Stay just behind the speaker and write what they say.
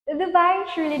Dubai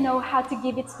surely know how to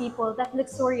give its people that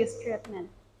luxurious treatment.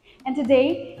 And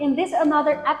today, in this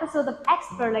another episode of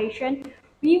Exploration,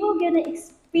 we will gonna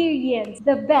experience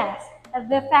the best,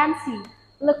 the fancy,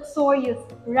 luxurious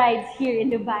rides here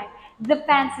in Dubai. The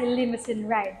fancy limousine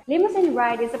ride. Limousine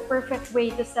ride is a perfect way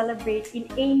to celebrate in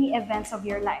any events of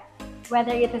your life.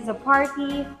 Whether it is a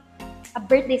party, a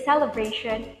birthday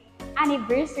celebration,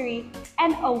 anniversary,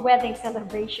 and a wedding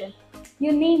celebration.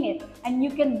 You name it, and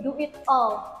you can do it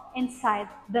all inside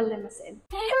the limousine.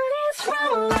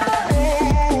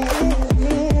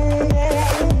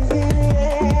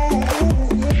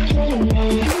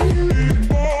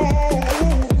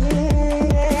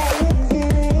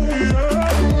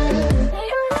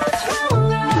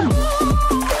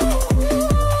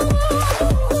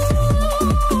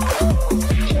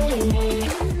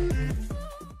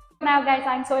 Now guys,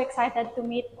 I'm so excited to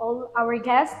meet all our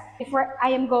guests. Before I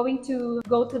am going to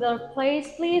go to the place,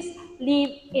 please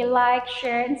leave a like,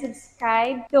 share, and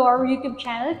subscribe to our YouTube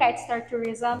channel, Kite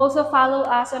Tourism. Also follow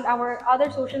us on our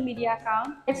other social media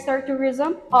account, Kite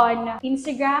Tourism, on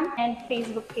Instagram and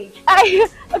Facebook page. Hi!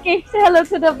 Okay, say hello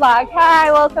to the vlog. Hi,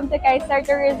 welcome to Kite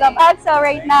Tourism. So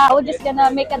right now, I was just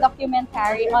gonna make a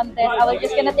documentary on this. I was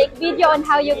just gonna take video on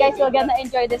how you guys will gonna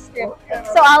enjoy this trip.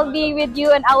 So I'll be with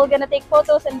you and I will gonna take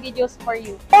photos and videos for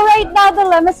you. So right now, the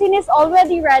limousine is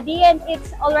already ready and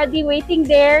it's already waiting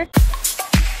there.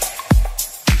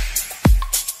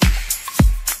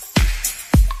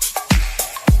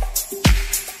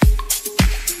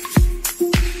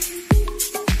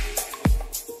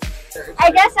 I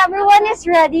guess everyone is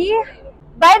ready.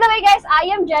 By the way guys, I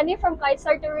am Jenny from Kite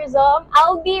Tourism.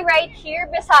 I'll be right here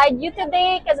beside you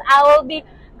today because I will be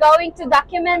going to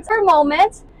document our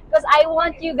moments because I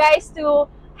want you guys to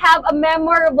have a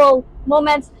memorable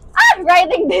moments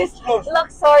riding this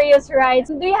luxurious ride.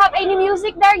 Do you have any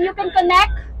music there? You can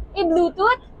connect a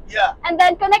Bluetooth. Yeah. And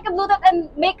then connect a Bluetooth and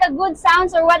make a good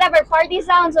sounds or whatever, party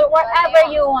sounds or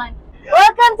whatever you want. Yeah.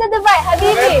 Welcome to Dubai,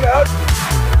 Habibi.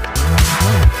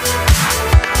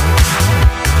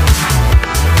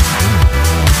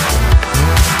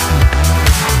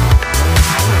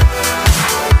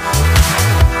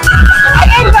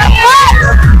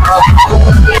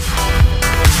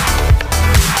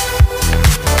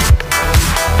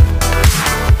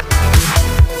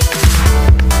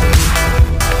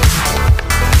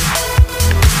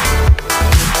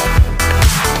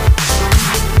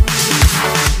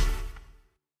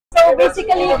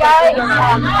 Basically guys,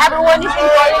 everyone is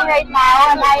enjoying right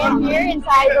now and I am here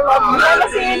inside the lovely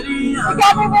limousine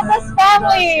together with his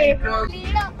family.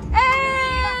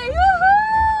 Hey!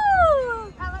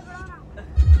 Woohoo!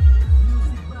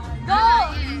 Go!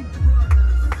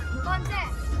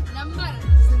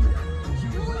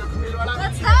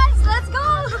 Let's dance! Let's go!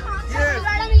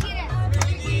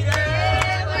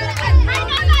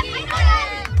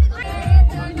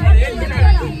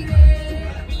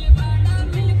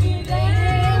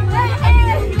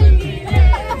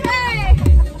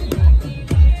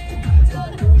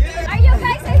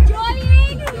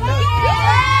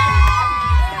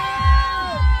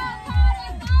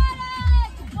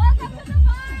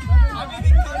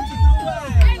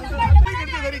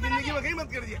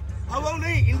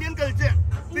 Indian culture,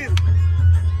 please.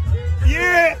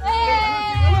 Yeah.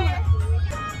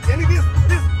 Can you this?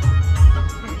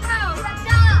 Oh,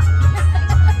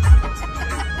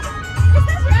 is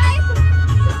this right?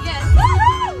 Yes.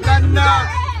 Nana.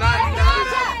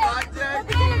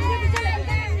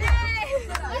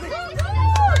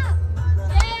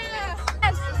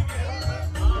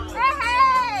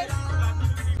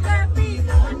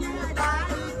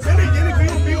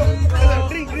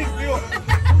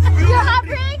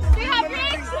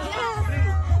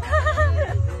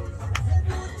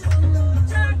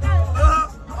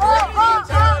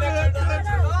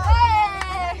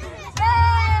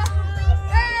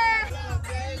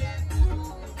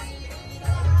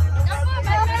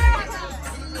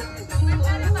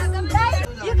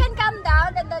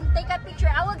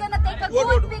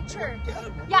 Good picture.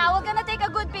 Yeah, we're gonna take a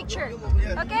good picture.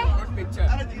 Okay?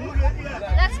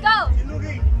 Let's go.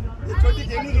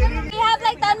 We have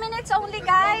like 10 minutes only,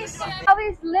 guys. How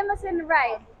is limousine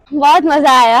ride? बहुत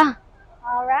मजा आया.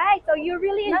 Alright, so you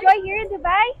really enjoy here in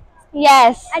Dubai?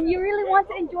 Yes. And you really want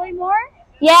to enjoy more?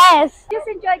 Yes. Just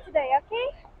enjoy today, okay?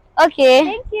 Okay.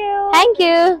 Thank you. Thank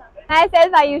you.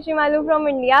 Myself, Ayushi Malu from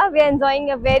India. We are having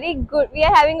a very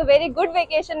good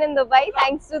vacation in Dubai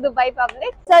thanks to Dubai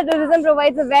Public. Kite Tourism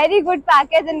provides a very good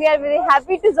package and we are very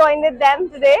happy to join with them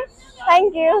today.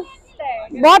 Thank you.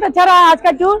 बहुत अच्छा रहा आज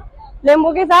का tour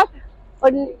Lambo के साथ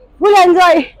और full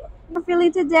enjoy.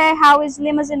 Feeling today, how is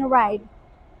limousine ride?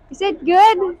 Is it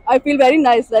good? I feel very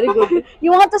nice, very good.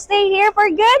 You want to stay here for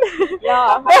good?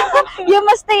 Yeah. You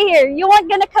must stay here. You aren't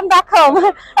gonna come back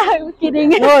home. I'm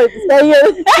kidding. No, stay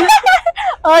here.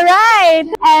 All right,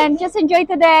 and just enjoy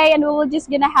today, and we will just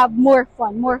gonna have more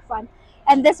fun.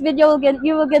 And this video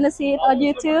you will gonna see it on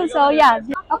YouTube. So yeah.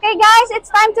 Okay, guys, it's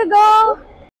time to go.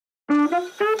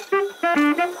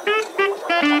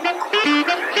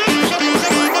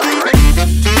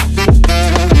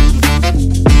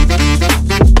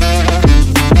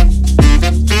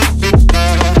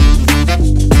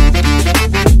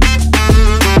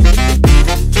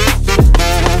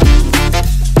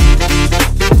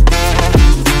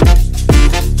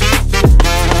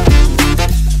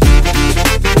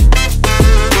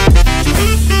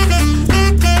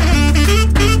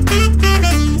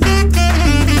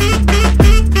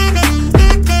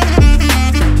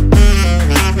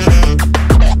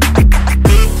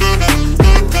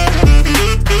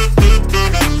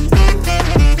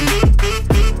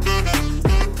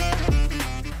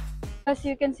 As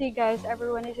you can see, guys,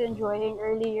 everyone is enjoying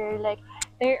earlier. Like,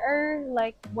 they are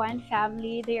like one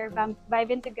family. They are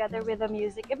vibing together with the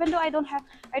music. Even though I don't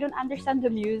understand the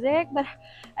music, but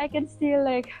I can still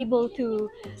like able to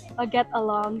get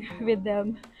along with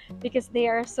them because they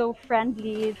are so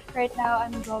friendly. Right now,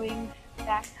 I'm going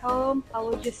back home. I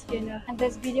will just end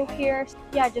this video here.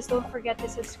 Yeah, just don't forget to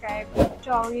subscribe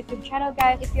to our YouTube channel,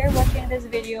 guys. If you're watching this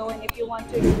video and if you want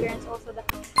to experience also that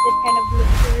kind of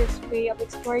luxurious way of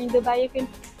exploring Dubai, you can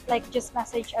like just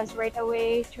message us right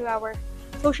away through our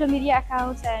social media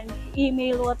accounts and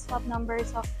email, WhatsApp numbers.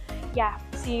 So yeah,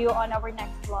 see you on our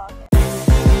next vlog.